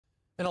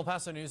An El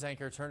Paso news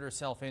anchor turned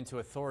herself in to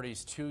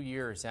authorities 2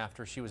 years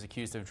after she was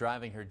accused of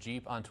driving her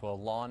Jeep onto a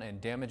lawn and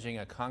damaging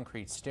a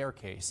concrete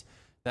staircase.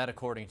 That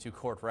according to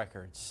court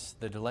records.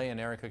 The delay in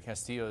Erica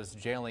Castillo's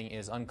jailing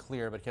is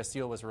unclear, but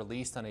Castillo was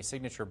released on a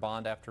signature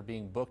bond after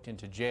being booked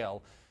into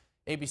jail.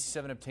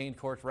 ABC7 obtained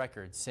court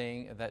records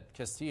saying that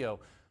Castillo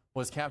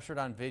was captured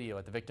on video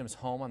at the victim's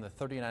home on the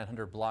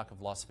 3900 block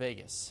of Las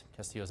Vegas.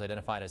 Castillo is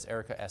identified as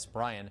Erica S.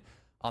 Bryan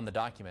on the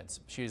documents.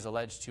 She is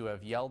alleged to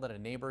have yelled at a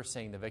neighbor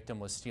saying the victim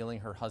was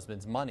stealing her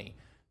husband's money.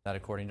 That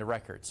according to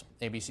records.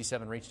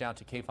 ABC7 reached out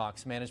to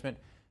KFOX management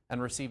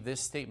and received this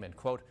statement,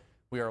 quote,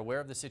 "We are aware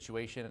of the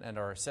situation and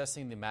are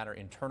assessing the matter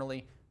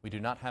internally. We do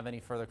not have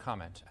any further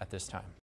comment at this time."